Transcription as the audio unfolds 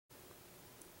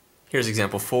Here's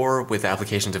example 4 with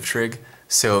applications of Trig.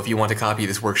 So if you want to copy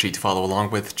this worksheet to follow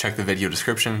along with, check the video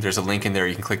description. There's a link in there.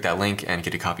 You can click that link and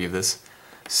get a copy of this.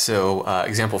 So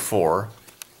example 4,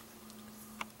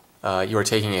 you are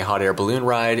taking a hot air balloon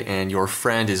ride and your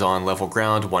friend is on level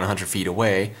ground 100 feet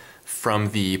away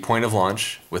from the point of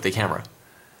launch with a camera.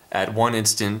 At one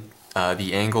instant,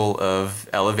 the angle of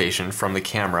elevation from the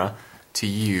camera to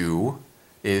you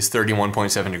is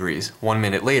 31.7 degrees. 1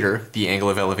 minute later, the angle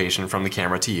of elevation from the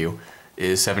camera to you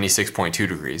is 76.2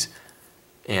 degrees.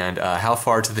 And how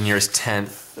far to the nearest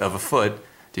tenth of a foot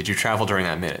did you travel during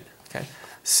that minute? Okay,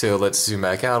 so let's zoom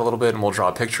back out a little bit and we'll draw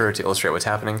a picture to illustrate what's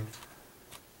happening.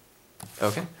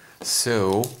 Okay,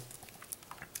 so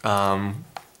blah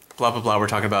blah blah, we're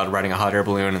talking about riding a hot air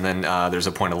balloon and then there's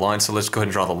a point of launch, so let's go ahead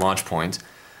and draw the launch point.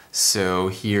 So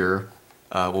here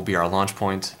will be our launch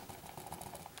point.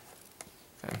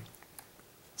 Okay.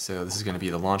 So this is going to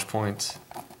be the launch point.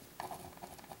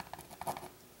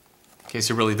 Okay,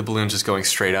 so really the balloon's just going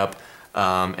straight up,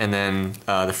 and then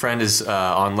the friend is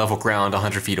on level ground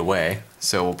 100 feet away,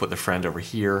 so we'll put the friend over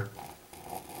here.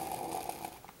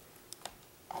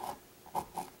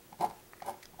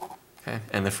 Okay,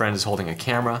 and the friend is holding a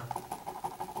camera.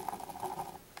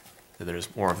 So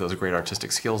there's more of those great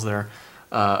artistic skills there.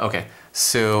 Okay,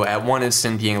 so at one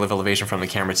instant, the angle of elevation from the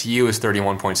camera to you is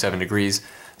 31.7 degrees.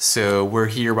 So we're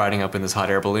here riding up in this hot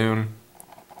air balloon.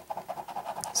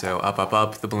 So up, up,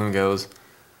 up, the balloon goes.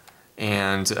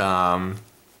 And,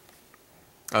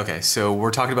 okay, so we're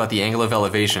talking about the angle of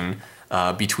elevation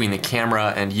between the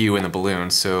camera and you and the balloon.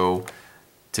 So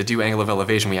to do angle of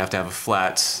elevation, we have to have a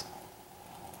flat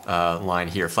line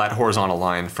here, flat horizontal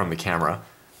line from the camera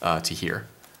to here.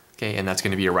 Okay, and that's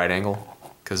going to be a right angle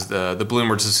because the balloon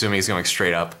we're just assuming is going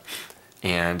straight up,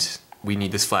 and we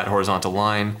need this flat horizontal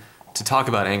line to talk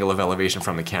about angle of elevation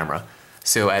from the camera.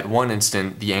 So at one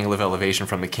instant, the angle of elevation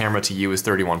from the camera to you is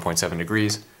 31.7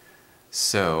 degrees.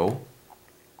 So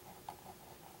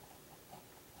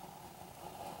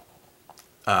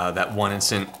that one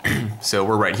instant, so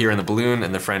we're right here in the balloon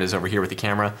and the friend is over here with the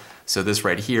camera. So this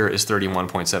right here is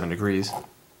 31.7 degrees.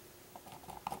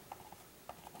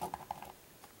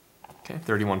 Okay,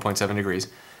 31.7 degrees.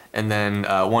 And then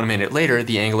 1 minute later,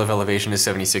 the angle of elevation is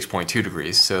 76.2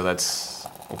 degrees. So that's,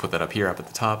 we'll put that up here, up at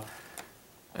the top,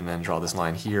 and then draw this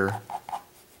line here.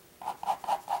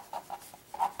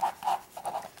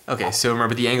 Okay, so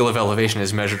remember the angle of elevation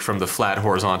is measured from the flat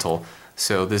horizontal.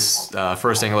 So this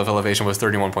first angle of elevation was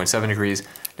 31.7 degrees.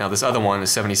 Now this other one is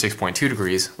 76.2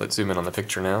 degrees. Let's zoom in on the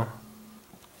picture now.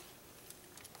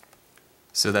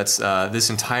 So that's this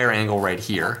entire angle right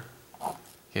here.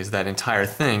 Okay, so that entire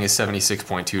thing is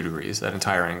 76.2 degrees, that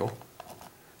entire angle.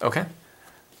 Okay.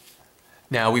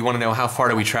 Now we want to know how far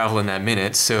do we travel in that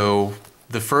minute. So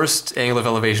the first angle of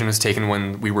elevation was taken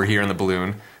when we were here in the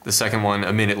balloon. The second one,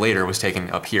 a minute later, was taken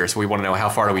up here. So we want to know how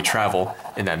far do we travel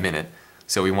in that minute.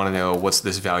 So we want to know what's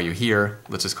this value here.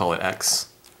 Let's just call it x.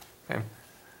 Okay.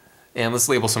 And let's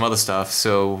label some other stuff.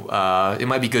 So it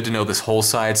might be good to know this whole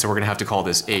side, so we're going to have to call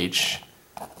this h.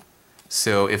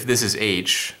 So if this is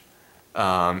h,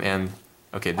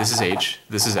 okay, this is h,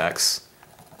 this is x,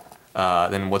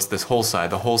 then what's this whole side?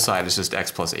 The whole side is just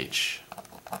x plus h.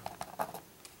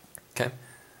 Okay,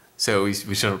 so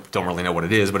we don't really know what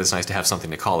it is, but it's nice to have something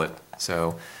to call it.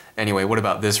 So anyway, what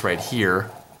about this right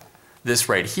here? This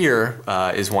right here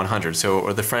is 100.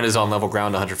 So the friend is on level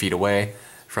ground 100 feet away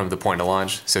from the point of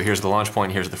launch. So here's the launch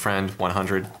point, here's the friend,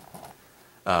 100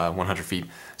 feet.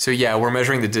 So yeah, we're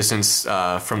measuring the distance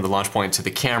from the launch point to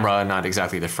the camera, not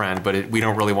exactly the friend, but we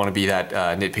don't really want to be that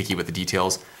nitpicky with the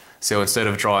details. So instead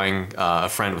of drawing a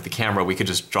friend with the camera, we could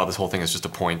just draw this whole thing as just a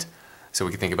point. So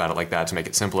we could think about it like that to make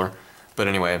it simpler. But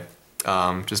anyway,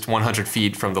 just 100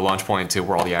 feet from the launch point to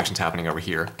where all the action's happening over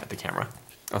here at the camera.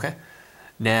 Okay?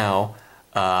 Now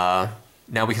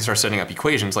we can start setting up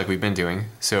equations like we've been doing.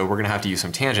 So we're going to have to use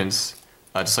some tangents,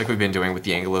 just like we've been doing with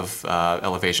the angle of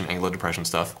elevation, angle of depression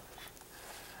stuff.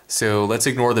 So let's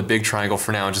ignore the big triangle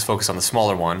for now and just focus on the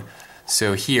smaller one.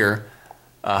 So here,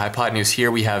 hypotenuse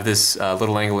here, we have this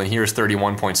little angle in here is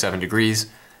 31.7 degrees.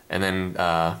 And then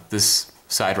this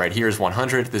side right here is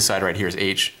 100, this side right here is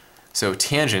h. So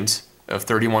tangent of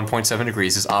 31.7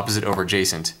 degrees is opposite over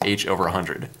adjacent, h over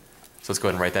 100. So let's go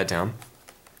ahead and write that down.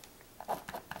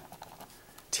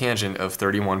 Tangent of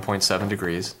 31.7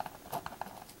 degrees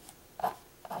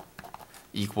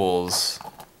equals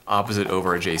opposite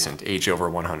over adjacent, h over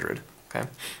 100. Okay.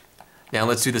 Now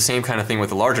let's do the same kind of thing with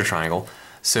the larger triangle.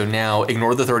 So now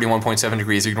ignore the 31.7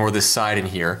 degrees, ignore this side in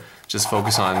here, just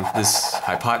focus on this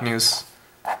hypotenuse,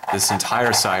 this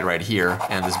entire side right here,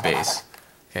 and this base.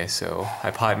 Okay, so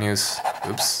hypotenuse,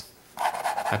 oops,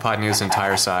 hypotenuse,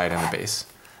 entire side, and the base.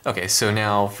 Okay, so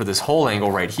now for this whole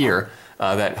angle right here,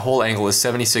 that whole angle is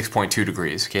 76.2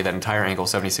 degrees. Okay, that entire angle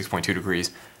is 76.2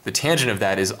 degrees. The tangent of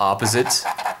that is opposite,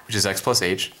 which is x plus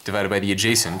h, divided by the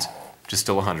adjacent, which is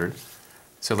still 100.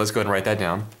 So let's go ahead and write that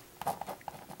down.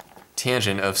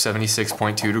 Tangent of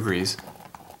 76.2 degrees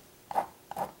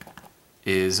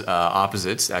is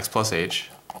opposite, x plus h,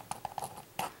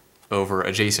 over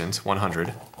adjacent,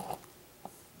 100.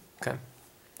 Okay.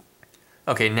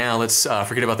 Okay, now let's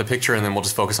forget about the picture and then we'll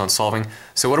just focus on solving.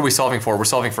 So what are we solving for? We're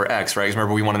solving for x, right? Because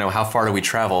remember, we want to know how far do we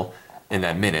travel in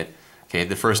that minute. Okay,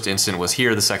 the first instant was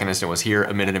here, the second instant was here,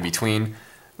 a minute in between.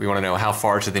 We want to know how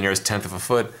far to the nearest tenth of a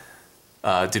foot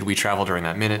did we travel during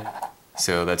that minute.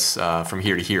 So that's from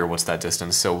here to here, what's that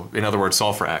distance? So in other words,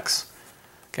 solve for x.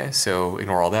 Okay, so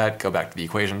ignore all that, go back to the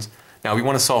equations. Now we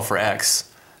want to solve for x.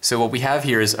 So what we have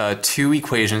here is two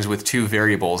equations with two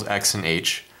variables, x and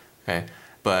h. Okay,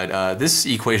 but this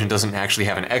equation doesn't actually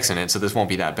have an x in it, so this won't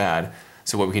be that bad.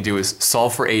 So what we can do is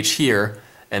solve for h here,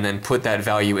 and then put that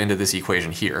value into this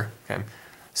equation here. Okay,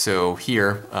 so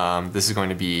here, this is going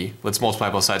to be, let's multiply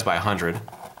both sides by 100.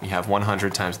 We have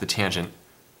 100 times the tangent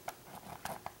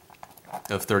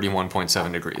of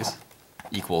 31.7 degrees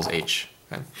equals h.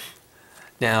 Okay.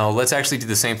 Now let's actually do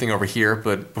the same thing over here,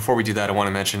 but before we do that I want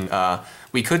to mention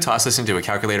we could toss this into a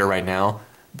calculator right now,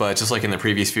 but just like in the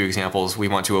previous few examples, we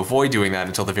want to avoid doing that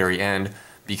until the very end,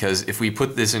 because if we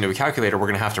put this into a calculator we're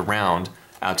going to have to round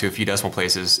out to a few decimal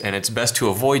places, and it's best to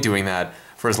avoid doing that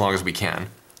for as long as we can.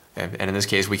 Okay? And in this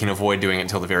case we can avoid doing it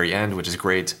until the very end, which is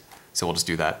great, so we'll just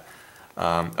do that.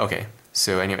 Okay.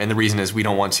 So anyway, and the reason is we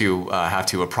don't want to have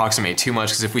to approximate too much,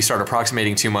 because if we start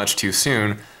approximating too much too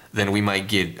soon, then we might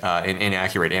get an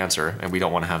inaccurate answer, and we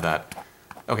don't want to have that.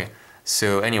 Okay,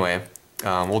 so anyway,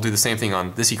 we'll do the same thing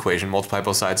on this equation, multiply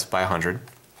both sides by 100.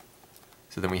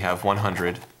 So then we have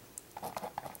 100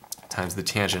 times the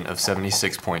tangent of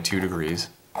 76.2 degrees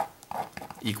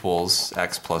equals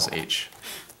x plus h.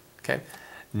 Okay,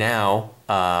 now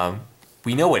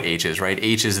we know what h is, right?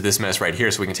 H is this mess right here,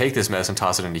 so we can take this mess and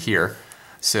toss it into here.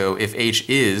 So if h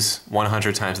is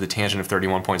 100 times the tangent of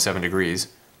 31.7 degrees,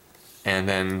 and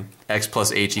then x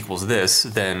plus h equals this,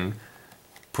 then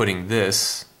putting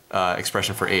this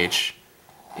expression for h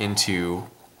into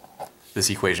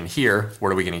this equation here,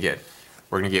 what are we going to get?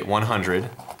 We're going to get 100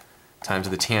 times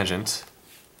the tangent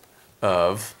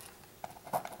of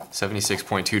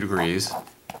 76.2 degrees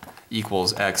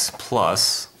equals x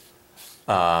plus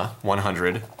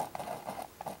 100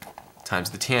 times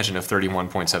the tangent of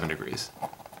 31.7 degrees.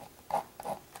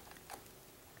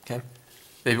 Okay.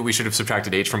 Maybe we should have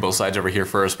subtracted h from both sides over here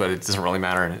first, but it doesn't really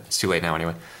matter, and it's too late now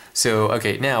anyway. So,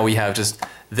 okay, now we have just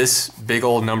this big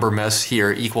old number mess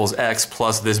here equals x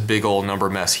plus this big old number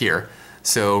mess here.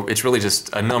 So it's really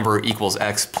just a number equals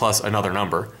x plus another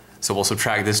number. So we'll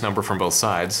subtract this number from both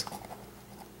sides.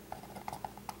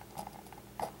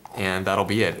 And that'll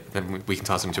be it. Then we can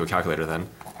toss it into a calculator then.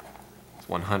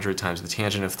 100 times the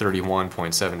tangent of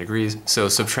 31.7 degrees. So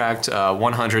subtract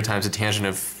 100 times the tangent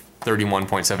of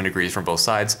 31.7 degrees from both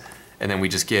sides, and then we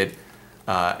just get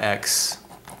x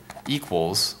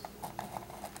equals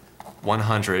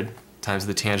 100 times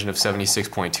the tangent of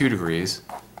 76.2 degrees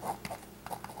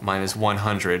minus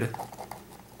 100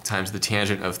 times the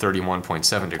tangent of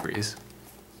 31.7 degrees.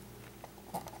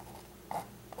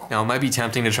 Now it might be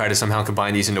tempting to try to somehow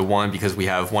combine these into one, because we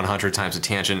have 100 times a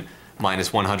tangent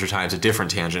minus 100 times a different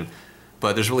tangent,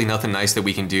 but there's really nothing nice that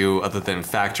we can do other than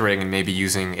factoring and maybe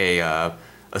using a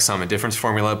sum and difference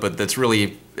formula, but that's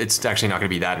really, it's actually not going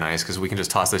to be that nice, because we can just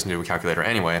toss this into a calculator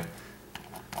anyway,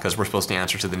 because we're supposed to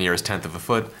answer to the nearest tenth of a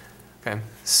foot. Okay,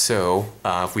 so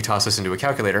if we toss this into a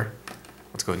calculator,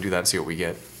 let's go ahead and do that and see what we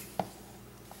get.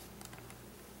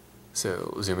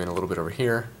 So zoom in a little bit over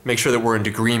here. Make sure that we're in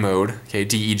degree mode, okay,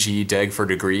 DEG, deg for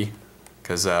degree,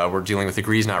 because we're dealing with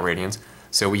degrees, not radians.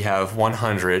 So we have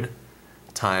 100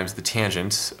 times the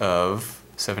tangent of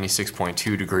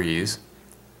 76.2 degrees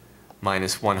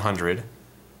minus 100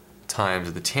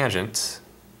 times the tangent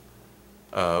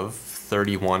of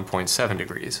 31.7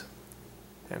 degrees.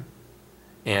 Okay.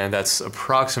 And that's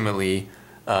approximately,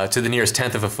 to the nearest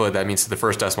tenth of a foot, that means to the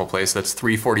first decimal place, that's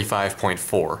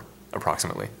 345.4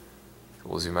 approximately.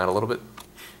 We'll zoom out a little bit.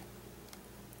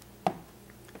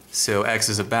 So x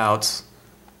is about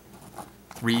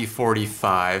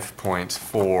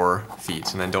 345.4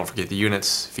 feet, and then don't forget the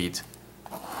units, feet.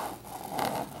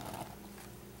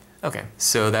 Okay,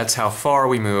 so that's how far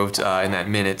we moved in that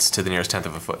minutes to the nearest tenth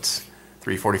of a foot.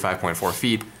 345.4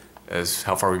 feet is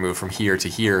how far we moved from here to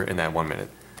here in that 1 minute.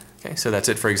 Okay, so that's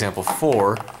it for example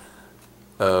 4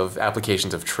 of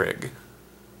applications of trig.